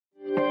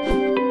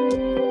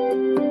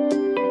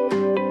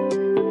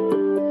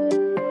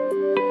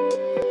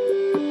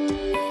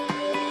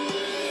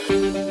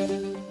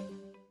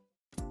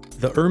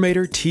The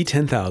Ermator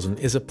T10000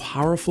 is a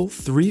powerful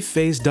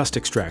three-phase dust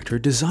extractor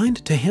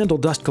designed to handle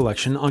dust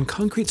collection on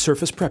concrete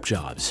surface prep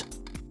jobs.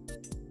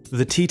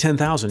 The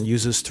T10000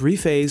 uses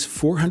three-phase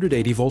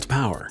 480-volt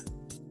power.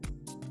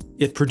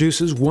 It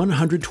produces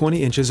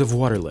 120 inches of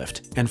water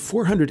lift and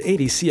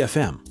 480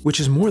 CFM,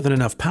 which is more than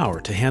enough power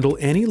to handle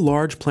any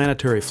large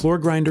planetary floor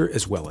grinder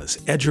as well as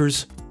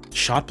edgers,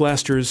 shot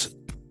blasters,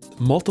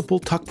 multiple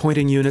tuck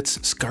pointing units,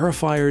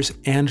 scarifiers,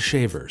 and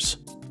shavers.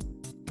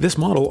 This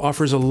model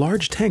offers a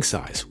large tank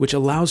size, which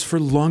allows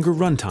for longer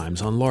run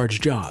times on large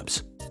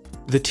jobs.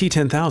 The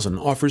T10000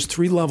 offers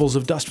 3 levels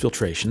of dust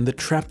filtration that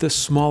trap the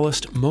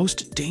smallest,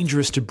 most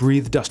dangerous to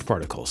breathe dust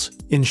particles,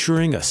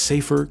 ensuring a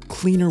safer,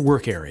 cleaner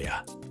work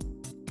area.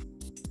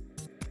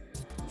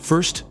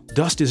 First,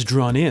 dust is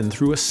drawn in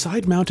through a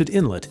side-mounted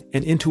inlet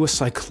and into a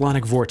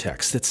cyclonic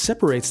vortex that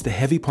separates the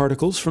heavy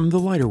particles from the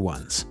lighter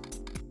ones.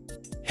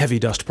 Heavy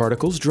dust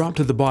particles drop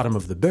to the bottom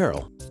of the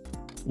barrel,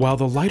 while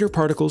the lighter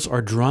particles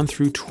are drawn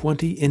through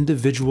 20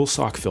 individual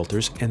sock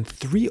filters and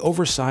 3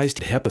 oversized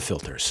HEPA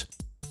filters,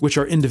 which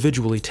are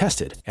individually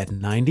tested at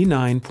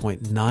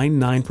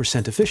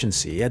 99.99%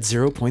 efficiency at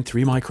 0.3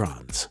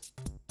 microns.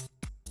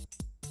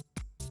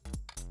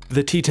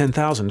 The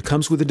T10000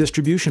 comes with a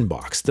distribution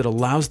box that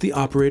allows the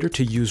operator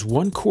to use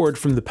one cord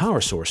from the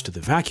power source to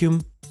the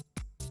vacuum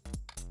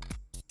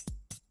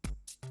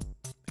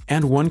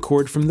and one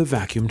cord from the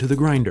vacuum to the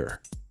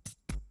grinder.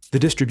 The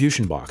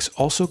distribution box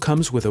also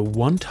comes with a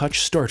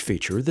one-touch start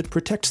feature that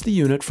protects the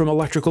unit from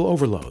electrical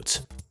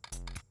overloads.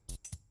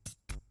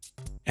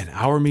 An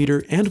hour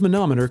meter and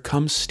manometer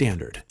comes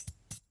standard.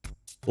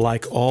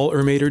 Like all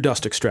Ermator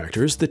dust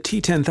extractors, the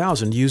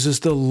T10000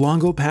 uses the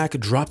Longopac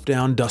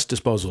drop-down dust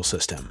disposal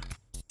system.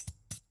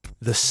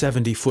 The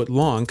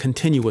 70-foot-long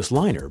continuous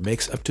liner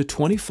makes up to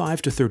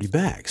 25 to 30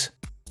 bags,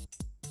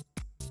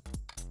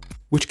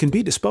 which can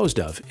be disposed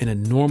of in a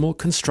normal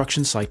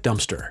construction site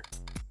dumpster.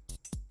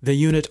 The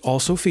unit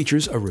also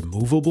features a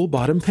removable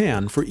bottom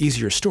pan for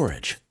easier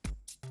storage.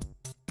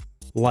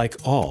 Like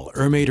all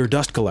Ermator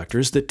dust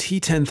collectors, the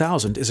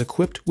T10000 is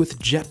equipped with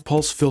jet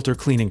pulse filter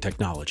cleaning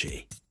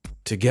technology.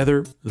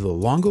 Together, the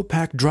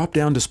Longopac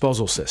drop-down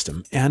disposal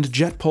system and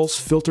jet pulse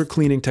filter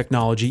cleaning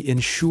technology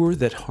ensure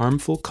that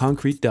harmful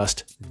concrete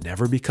dust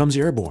never becomes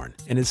airborne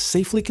and is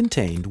safely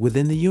contained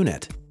within the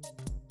unit.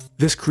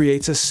 This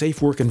creates a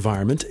safe work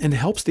environment and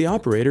helps the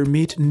operator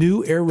meet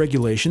new air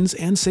regulations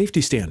and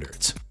safety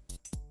standards.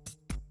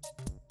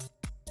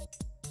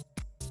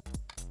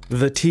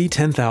 The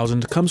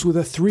T10000 comes with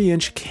a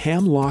 3-inch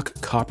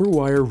cam-lock copper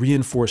wire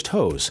reinforced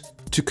hose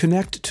to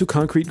connect to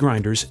concrete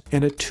grinders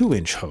and a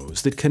 2-inch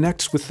hose that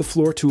connects with the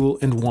floor tool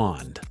and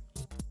wand.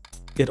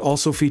 It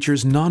also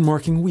features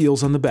non-marking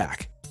wheels on the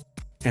back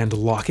and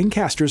locking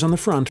casters on the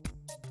front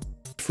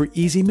for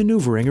easy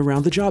maneuvering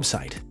around the job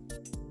site.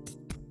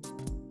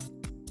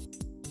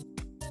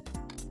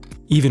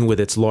 Even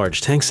with its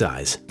large tank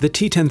size, the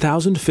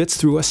T10000 fits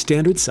through a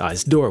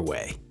standard-sized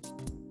doorway.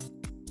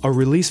 A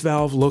release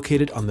valve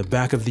located on the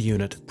back of the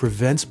unit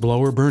prevents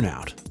blower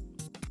burnout.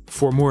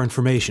 For more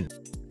information,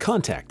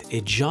 contact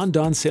a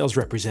Jon-Don sales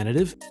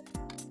representative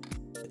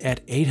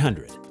at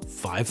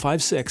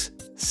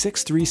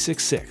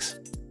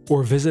 800-556-6366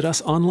 or visit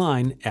us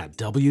online at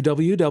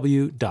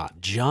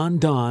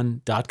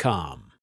www.jondon.com.